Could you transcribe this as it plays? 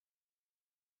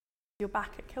You're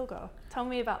back at Kilgar. Tell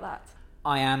me about that.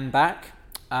 I am back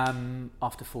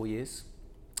after 4 years.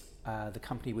 The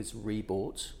company was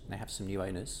rebought. They have some new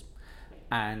owners.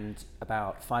 And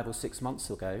about 5 or 6 months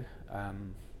ago,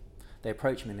 they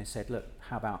approached me and they said, look,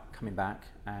 how about coming back?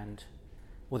 And,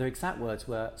 well, their exact words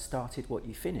were, started what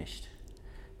you finished,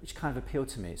 which kind of appealed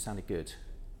to me. It sounded good.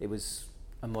 It was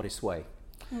a modest way.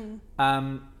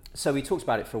 So we talked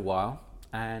about it for a while.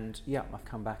 And, yeah, I've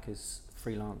come back as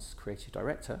freelance creative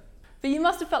director. But you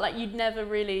must have felt like you'd never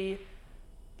really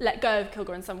let go of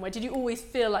Kilgar in some way. Did you always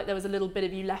feel like there was a little bit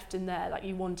of you left in there, like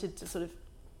you wanted to sort of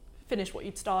finish what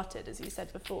you'd started, as you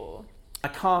said before? I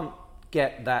can't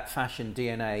get that fashion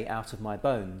DNA out of my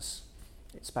bones.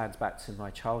 It spans back to my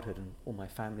childhood and all my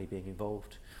family being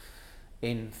involved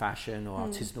in fashion or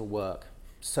artisanal work.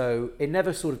 So it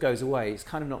never sort of goes away. It's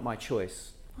kind of not my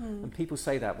choice. And people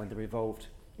say that when they're involved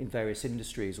in various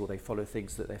industries or they follow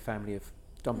things that their family have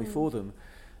done before them.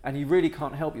 And you really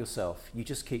can't help yourself. You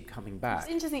just keep coming back.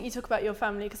 It's interesting you talk about your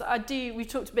family, because we've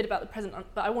talked a bit about the present,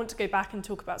 but I want to go back and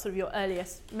talk about sort of your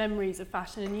earliest memories of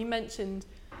fashion. And you mentioned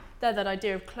there that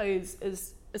idea of clothes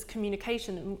as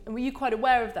communication. And were you quite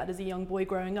aware of that as a young boy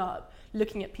growing up,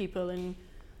 looking at people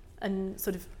and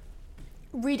sort of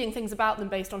reading things about them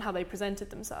based on how they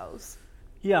presented themselves?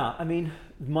 Yeah, I mean,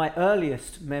 my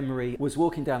earliest memory was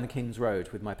walking down the King's Road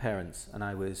with my parents, and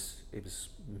it was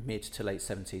mid to late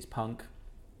 70s punk.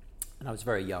 And I was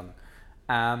very young.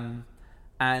 And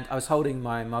I was holding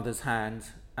my mother's hand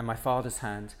and my father's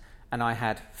hand, and I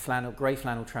had grey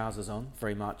flannel trousers on,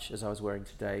 very much as I was wearing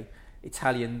today,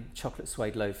 Italian chocolate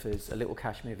suede loafers, a little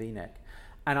cashmere v-neck.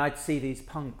 And I'd see these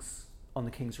punks on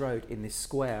the King's Road in this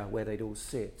square where they'd all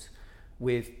sit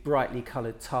with brightly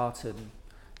coloured tartan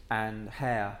and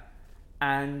hair.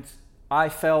 And I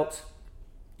felt,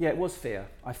 it was fear.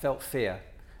 I felt fear.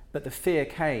 But the fear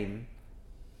came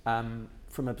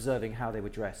from observing how they were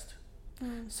dressed.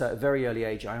 So at a very early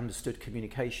age, I understood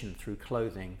communication through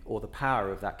clothing, or the power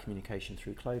of that communication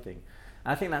through clothing.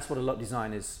 And I think that's what a lot of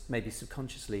designers maybe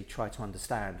subconsciously try to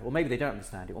understand, or maybe they don't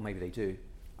understand it, or maybe they do.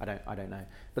 I don't know.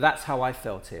 But that's how I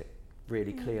felt it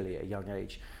really clearly at a young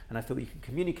age. And I thought you can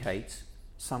communicate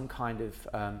some kind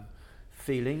of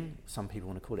feeling, some people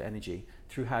want to call it energy,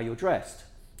 through how you're dressed.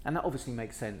 And that obviously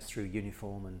makes sense through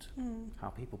uniform and how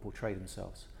people portray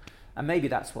themselves. And maybe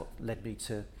that's what led me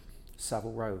to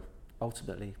Savile Row,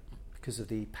 ultimately, because of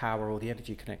the power or the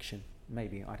energy connection.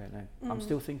 Maybe, I don't know. I'm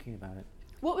still thinking about it.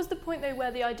 What was the point, though,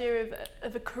 where the idea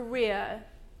of a career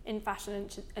in fashion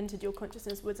entered your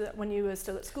consciousness? Was it when you were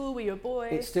still at school? Were you a boy?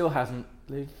 It still hasn't,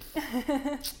 Lou.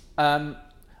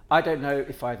 I don't know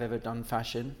if I've ever done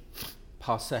fashion,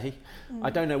 per se. I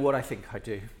don't know what I think I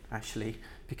do, actually,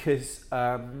 because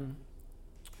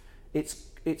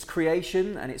it's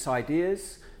creation and it's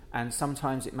ideas, and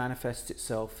sometimes it manifests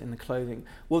itself in the clothing.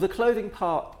 Well, the clothing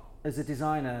part as a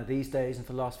designer these days and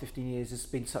for the last 15 years has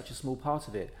been such a small part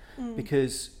of it,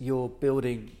 because you're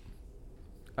building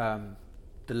the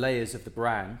layers of the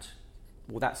brand.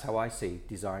 Well, that's how I see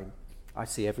design. I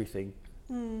see everything.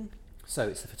 So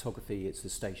it's the photography, it's the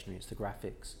stationery, it's the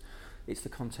graphics, it's the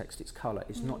context, it's colour.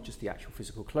 It's not just the actual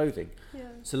physical clothing. Yeah.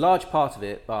 It's a large part of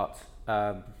it, but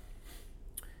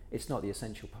it's not the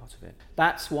essential part of it.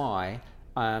 That's why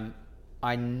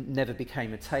I never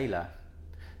became a tailor.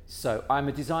 So I'm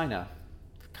a designer,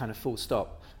 kind of full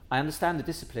stop. I understand the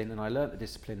discipline and I learnt the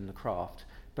discipline and the craft,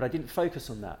 but I didn't focus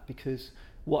on that, because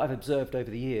what I've observed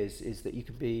over the years is that you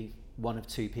can be one of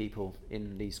two people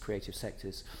in these creative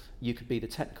sectors. You could be the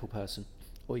technical person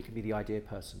or you can be the idea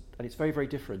person, and it's very, very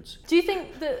different. Do you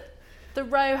think that the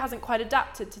Row hasn't quite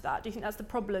adapted to that? Do you think that's the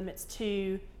problem? It's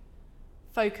too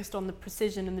focused on the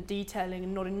precision and the detailing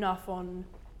and not enough on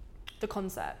the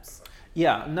concepts?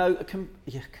 Yeah, no,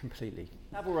 completely.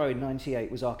 Savile Row in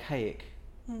 '98 was archaic.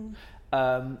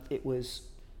 It was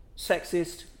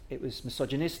sexist, it was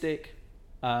misogynistic,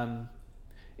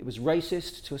 it was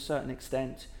racist to a certain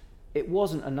extent. It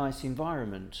wasn't a nice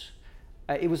environment.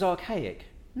 It was archaic.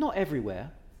 Not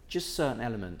everywhere, just certain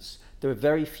elements. There were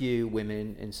very few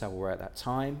women in Savile Row at that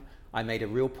time. I made a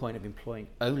real point of employing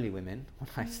only women when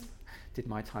I did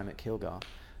my time at Kilgar,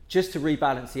 just to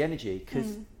rebalance the energy,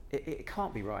 because it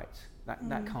can't be right.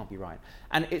 That can't be right.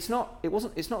 And it's not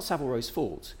Savile Row's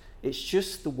fault. It's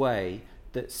just the way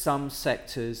that some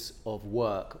sectors of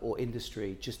work or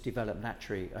industry just develop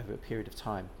naturally over a period of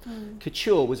time.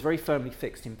 Couture was very firmly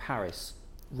fixed in Paris,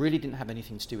 really didn't have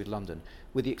anything to do with London,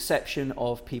 with the exception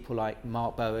of people like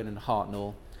Mark Bowen and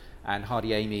Hartnell and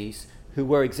Hardy Amies, who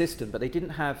were existent, but they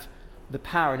didn't have the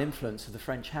power and influence of the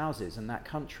French houses in that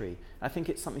country. I think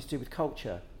it's something to do with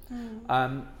culture.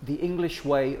 The English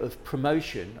way of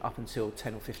promotion up until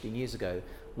 10 or 15 years ago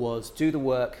was do the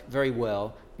work very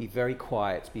well, be very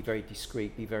quiet, be very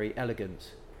discreet, be very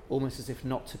elegant, almost as if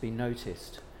not to be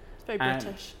noticed. It's very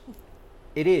British.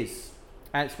 It is,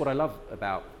 and it's what I love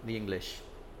about the English,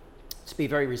 to be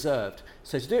very reserved.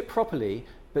 So to do it properly,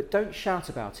 but don't shout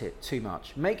about it too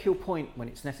much. Make your point when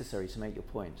it's necessary to make your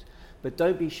point, but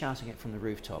don't be shouting it from the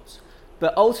rooftops.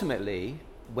 But ultimately,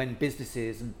 when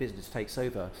business takes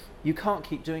over, you can't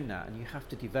keep doing that, and you have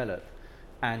to develop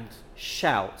and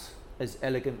shout as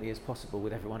elegantly as possible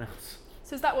with everyone else.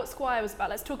 So is that what Squire was about?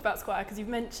 Let's talk about Squire, because you've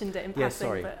mentioned it in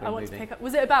passing, but I want to pick up.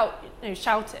 Was it about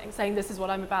shouting, saying this is what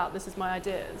I'm about, this is my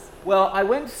ideas? Well, I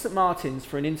went to St Martin's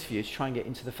for an interview to try and get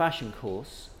into the fashion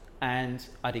course, and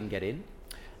I didn't get in.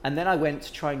 And then I went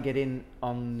to try and get in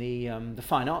on the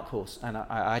fine art course, and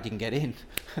I didn't get in.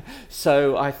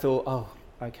 So I thought, oh,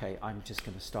 okay, I'm just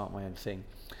going to start my own thing.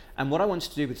 And what I wanted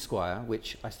to do with Squire,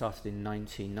 which I started in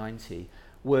 1990,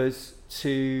 was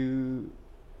to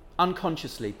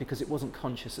unconsciously, because it wasn't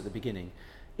conscious at the beginning,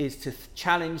 is to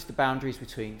challenge the boundaries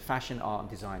between fashion, art and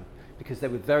design, because they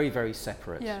were very, very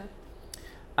separate. Yeah.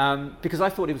 Because I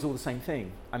thought it was all the same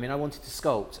thing. I mean, I wanted to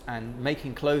sculpt, and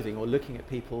making clothing or looking at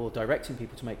people or directing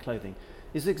people to make clothing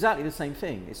is exactly the same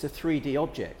thing. It's a 3D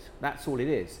object. That's all it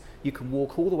is. You can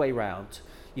walk all the way round.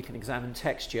 You can examine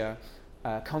texture,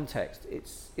 context.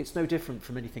 It's no different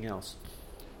from anything else.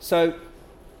 So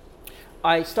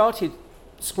I started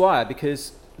Squire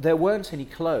because there weren't any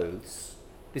clothes,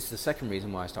 this is the second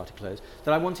reason why I started clothes,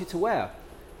 that I wanted to wear.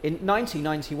 In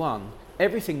 1991,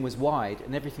 everything was wide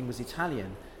and everything was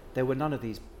Italian. There were none of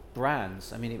these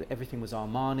brands. I mean, everything was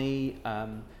Armani.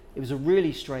 It was a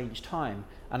really strange time.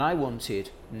 And I wanted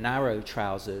narrow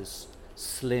trousers,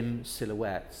 slim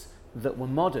silhouettes that were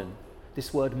modern.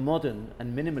 This word modern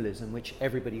and minimalism, which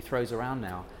everybody throws around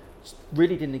now,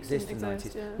 really didn't exist in the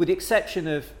 90s. Yeah. With the exception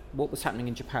of what was happening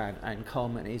in Japan and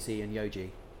Coleman, Izzy and Yohji,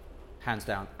 hands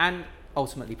down. And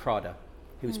ultimately Prada,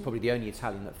 who was probably the only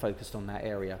Italian that focused on that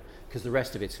area, because the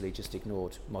rest of Italy just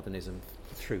ignored modernism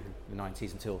through the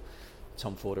 90s until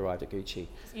Tom Ford arrived at Gucci.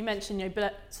 You mentioned,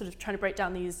 sort of trying to break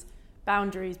down these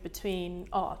boundaries between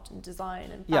art and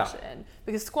design and fashion,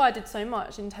 because Squire did so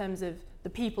much in terms of the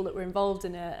people that were involved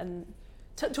in it. And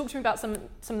talk to me about some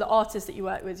of the artists that you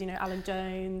worked with, Alan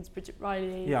Jones, Bridget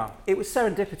Riley. Yeah, it was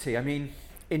serendipity. I mean,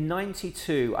 in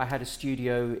 92, I had a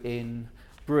studio in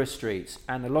Brewer Street,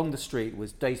 and along the street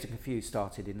was Dazed and Confused,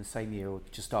 started in the same year or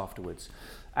just afterwards.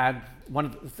 And one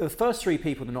of the first three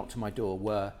people that knocked on my door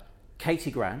were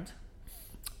Katie Grand,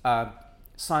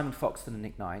 Simon Foxton and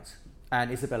Nick Knight,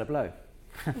 and Isabella Blow.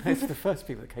 Those are the first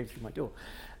people that came through my door.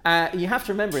 You have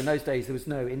to remember, in those days there was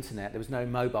no internet, there was no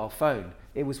mobile phone.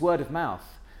 It was word of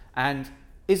mouth. And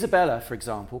Isabella, for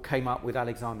example, came up with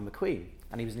Alexander McQueen,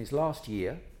 and he was in his last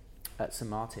year at St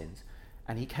Martin's.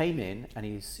 And he came in, and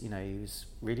he was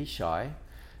really shy,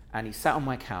 and he sat on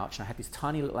my couch, and I had this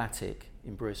tiny little attic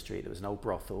in Brewer Street. There was an old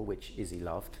brothel, which Izzy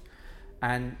loved.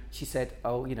 And she said,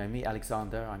 oh, meet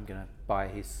Alexander, I'm going to buy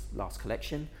his last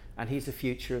collection, and he's the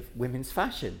future of women's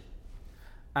fashion.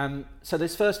 So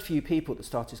those first few people that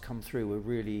started to come through were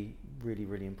really, really,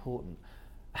 really important.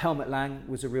 Helmut Lang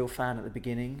was a real fan at the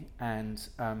beginning, and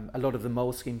a lot of the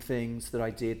Moleskine things that I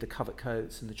did, the covert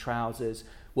coats and the trousers,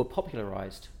 were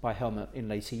popularised by Helmut in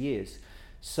later years.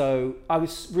 So I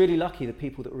was really lucky that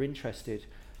people that were interested,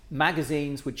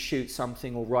 magazines would shoot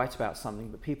something or write about something,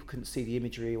 but people couldn't see the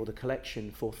imagery or the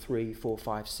collection for 3, 4,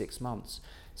 5, 6 months.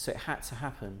 So it had to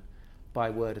happen by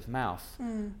word of mouth.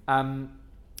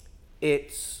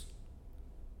 It's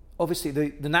obviously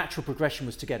the natural progression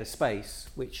was to get a space,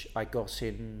 which I got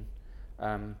in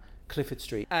Clifford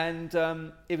Street. And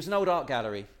it was an old art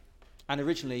gallery, and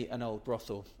originally an old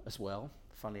brothel as well.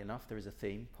 Funnily enough, there is a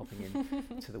theme popping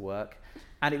in to the work.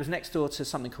 And it was next door to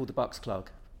something called the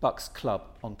Bucks Club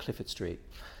on Clifford Street.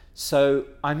 So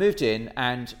I moved in,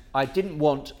 and I didn't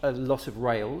want a lot of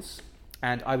rails,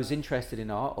 and I was interested in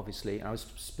art, obviously, and I was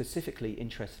specifically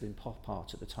interested in pop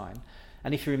art at the time.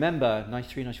 And if you remember,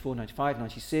 93, 94, 95,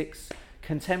 96,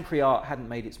 contemporary art hadn't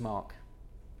made its mark.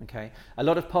 Okay, a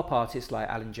lot of pop artists like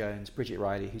Alan Jones, Bridget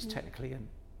Riley, who's technically an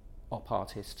op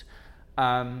artist,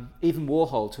 even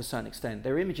Warhol to a certain extent,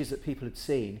 there were images that people had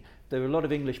seen. There were a lot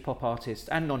of English pop artists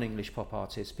and non-English pop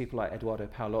artists, people like Edoardo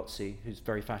Paolozzi, who's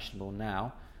very fashionable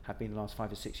now, have been the last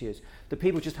 5 or 6 years, that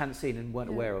people just hadn't seen and weren't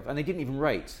aware of, and they didn't even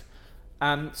rate.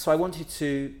 So I wanted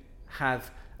to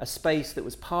have a space that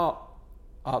was part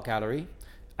art gallery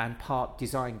and part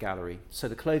design gallery. So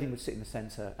the clothing would sit in the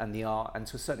centre, and the art, and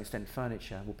to a certain extent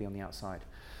furniture, would be on the outside.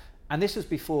 And this was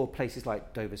before places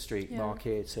like Dover Street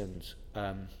Market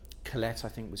and Colette, I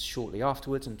think, was shortly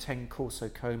afterwards, and Ten Corso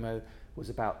Como was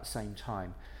about the same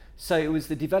time. So it was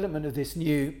the development of this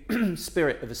new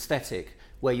spirit of aesthetic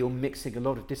where you're mixing a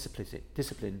lot of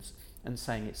disciplines and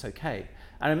saying it's okay.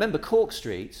 And I remember Cork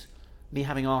Street, me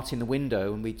having art in the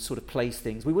window, and we'd sort of place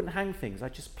things. We wouldn't hang things.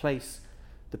 I'd just place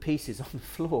the pieces on the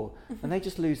floor, and they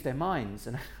just lose their minds.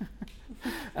 And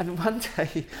and one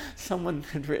day, someone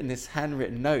had written this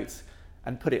handwritten note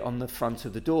and put it on the front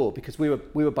of the door, because we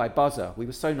were by buzzer. We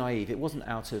were so naive. It wasn't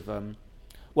out of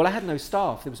well, I had no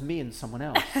staff. There was me and someone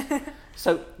else.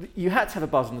 So you had to have a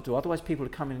buzzer on the door, otherwise people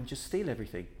would come in and just steal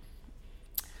everything.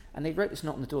 And they wrote this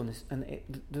note on the door, and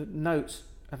the note,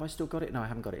 have I still got it? No, I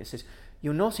haven't got it. It says,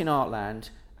 "You're not in Artland,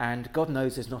 and God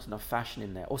knows there's not enough fashion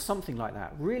in there," or something like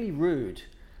that. Really rude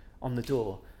on the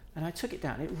door. And I took it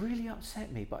down. It really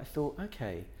upset me, but I thought,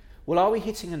 okay, well, are we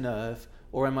hitting a nerve,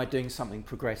 or am I doing something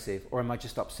progressive, or am I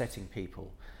just upsetting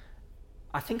people?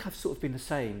 I think I've sort of been the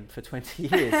same for 20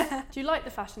 years. Do you like the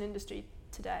fashion industry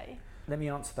today? Let me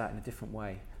answer that in a different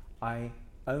way. I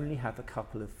only have a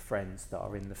couple of friends that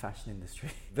are in the fashion industry.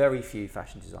 Very few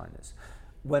fashion designers.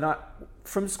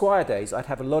 From Squire days, I'd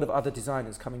have a lot of other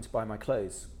designers coming to buy my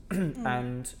clothes.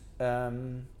 And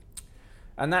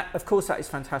that, of course, that is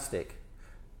fantastic.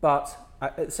 But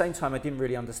at the same time, I didn't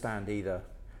really understand either.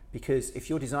 Because if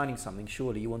you're designing something,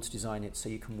 surely you want to design it so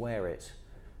you can wear it.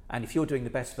 And if you're doing the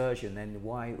best version, then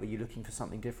why are you looking for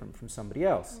something different from somebody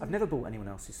else? I've never bought anyone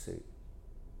else's suit.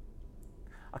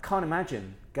 I can't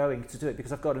imagine going to do it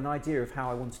because I've got an idea of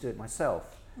how I want to do it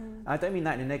myself. I don't mean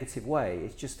that in a negative way.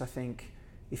 It's just, I think,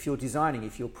 if you're designing,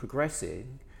 if you're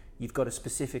progressing, you've got a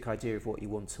specific idea of what you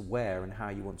want to wear and how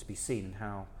you want to be seen and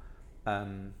how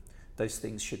those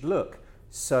things should look.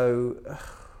 So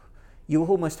you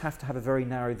almost have to have a very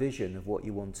narrow vision of what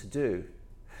you want to do.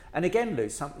 And again, Lou,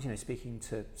 speaking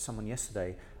to someone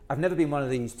yesterday, I've never been one of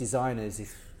these designers,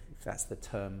 if that's the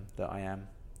term that I am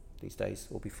these days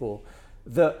or before,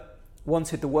 that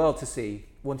wanted the world to see,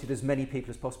 wanted as many people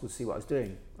as possible to see what I was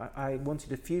doing. I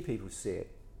wanted a few people to see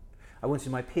it. I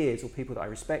wanted my peers or people that I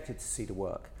respected to see the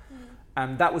work.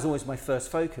 And that was always my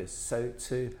first focus. So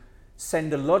to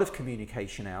send a lot of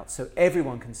communication out so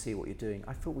everyone can see what you're doing,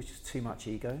 I thought was just too much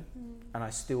ego. And I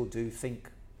still do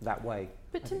think that way.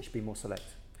 But I think it should be more select.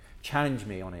 Challenge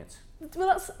me on it.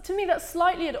 Well, to me, that's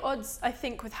slightly at odds, I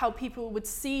think, with how people would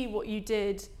see what you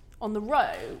did on the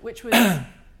Row, which was,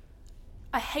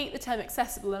 I hate the term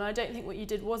accessible, and I don't think what you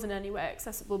did was in any way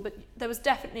accessible, but there was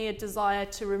definitely a desire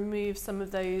to remove some of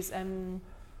those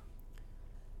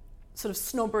sort of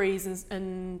snobberies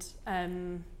and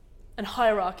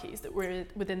hierarchies that were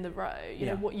within the Row. You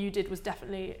know, what you did was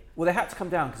definitely... Well, they had to come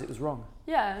down because it was wrong.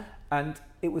 Yeah. And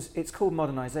it's called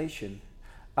modernisation.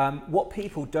 What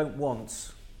people don't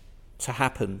want to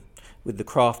happen with the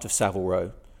craft of Savile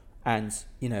Row, and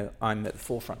I'm at the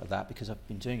forefront of that because I've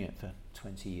been doing it for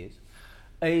 20 years,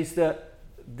 is that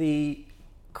the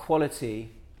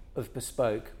quality of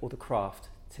bespoke or the craft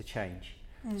to change.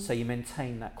 So you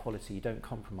maintain that quality, you don't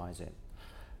compromise it.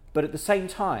 But at the same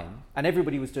time, and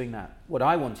everybody was doing that, what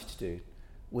I wanted to do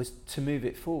was to move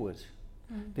it forward,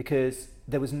 because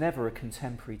there was never a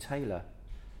contemporary tailor,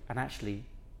 and actually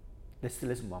there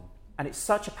still isn't one. And it's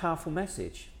such a powerful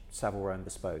message, Savile Row and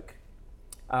bespoke.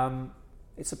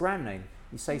 It's a brand name.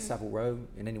 You say Savile Row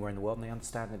in anywhere in the world and they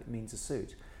understand that it means a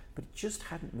suit. But it just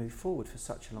hadn't moved forward for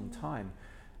such a long time.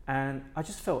 And I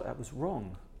just felt that was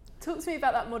wrong. Talk to me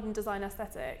about that modern design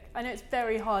aesthetic. I know it's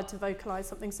very hard to vocalise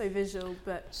something so visual,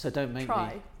 but so don't make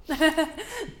try. Me.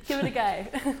 Give it a go.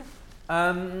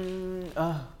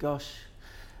 Oh gosh.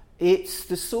 It's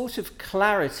the sort of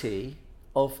clarity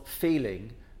of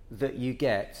feeling that you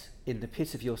get in the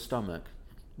pit of your stomach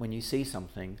when you see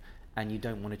something and you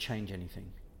don't want to change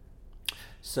anything.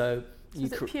 So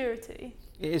is it purity?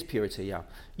 It is purity, yeah.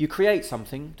 You create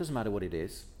something, doesn't matter what it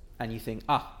is, and you think,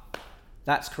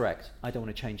 that's correct, I don't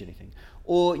want to change anything.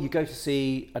 Or you go to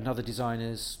see another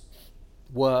designer's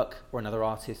work or another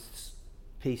artist's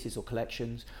pieces or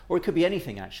collections, or it could be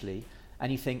anything actually,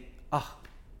 and you think,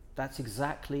 that's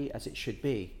exactly as it should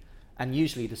be. And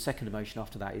usually the second emotion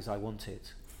after that is I want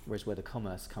it, whereas where the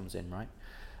commerce comes in, right?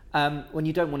 When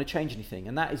you don't want to change anything.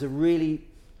 And that is a really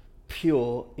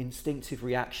pure, instinctive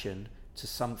reaction to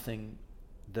something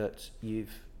that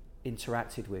you've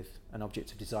interacted with, an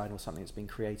object of design or something that's been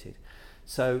created.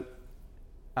 So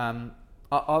I'll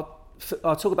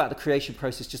talk about the creation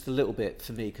process just a little bit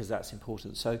for me, because that's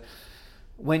important. So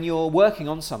when you're working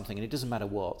on something, and it doesn't matter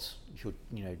what, if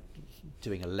you're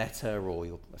doing a letter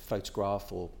or a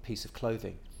photograph or piece of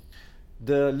clothing,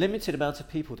 the limited amount of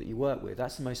people that you work with,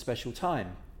 that's the most special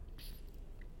time.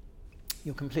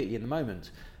 You're completely in the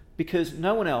moment, because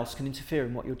no one else can interfere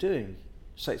in what you're doing.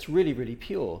 So it's really, really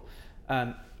pure.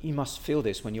 You must feel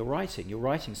this when you're writing. You're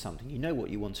writing something, you know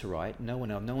what you want to write, no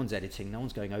one's editing, no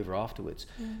one's going over afterwards.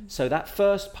 So that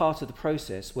first part of the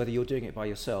process, whether you're doing it by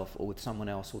yourself or with someone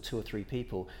else or 2 or 3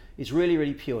 people, is really,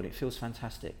 really pure and it feels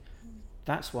fantastic.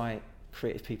 That's why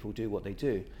creative people do what they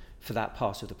do for that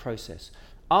part of the process.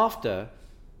 After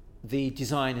the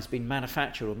design has been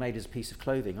manufactured or made as a piece of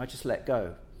clothing, I just let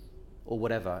go or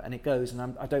whatever, and it goes,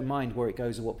 and I don't mind where it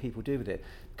goes or what people do with it,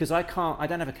 because I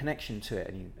don't have a connection to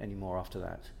it anymore after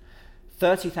that.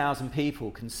 30,000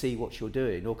 people can see what you're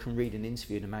doing or can read an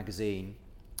interview in a magazine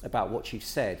about what you've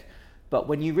said, but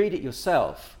when you read it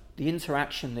yourself, the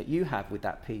interaction that you have with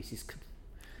that piece is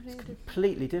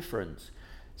completely different.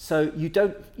 So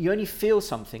you only feel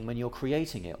something when you're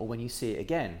creating it or when you see it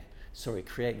again. Sorry,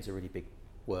 creating is a really big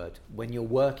word. When you're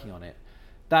working on it,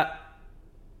 that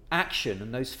action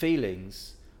and those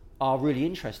feelings are really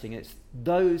interesting. It's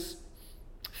those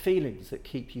feelings that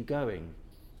keep you going,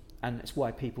 and it's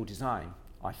why people design,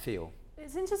 I feel.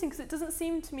 It's interesting because it doesn't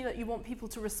seem to me that you want people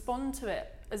to respond to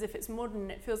it as if it's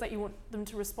modern. It feels like you want them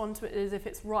to respond to it as if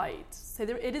it's right. So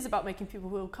it is about making people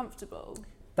feel comfortable.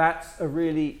 That's a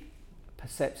really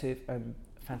perceptive and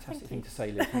fantastic thing to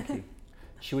say, Liv. Thank you.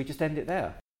 Should we just end it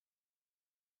there?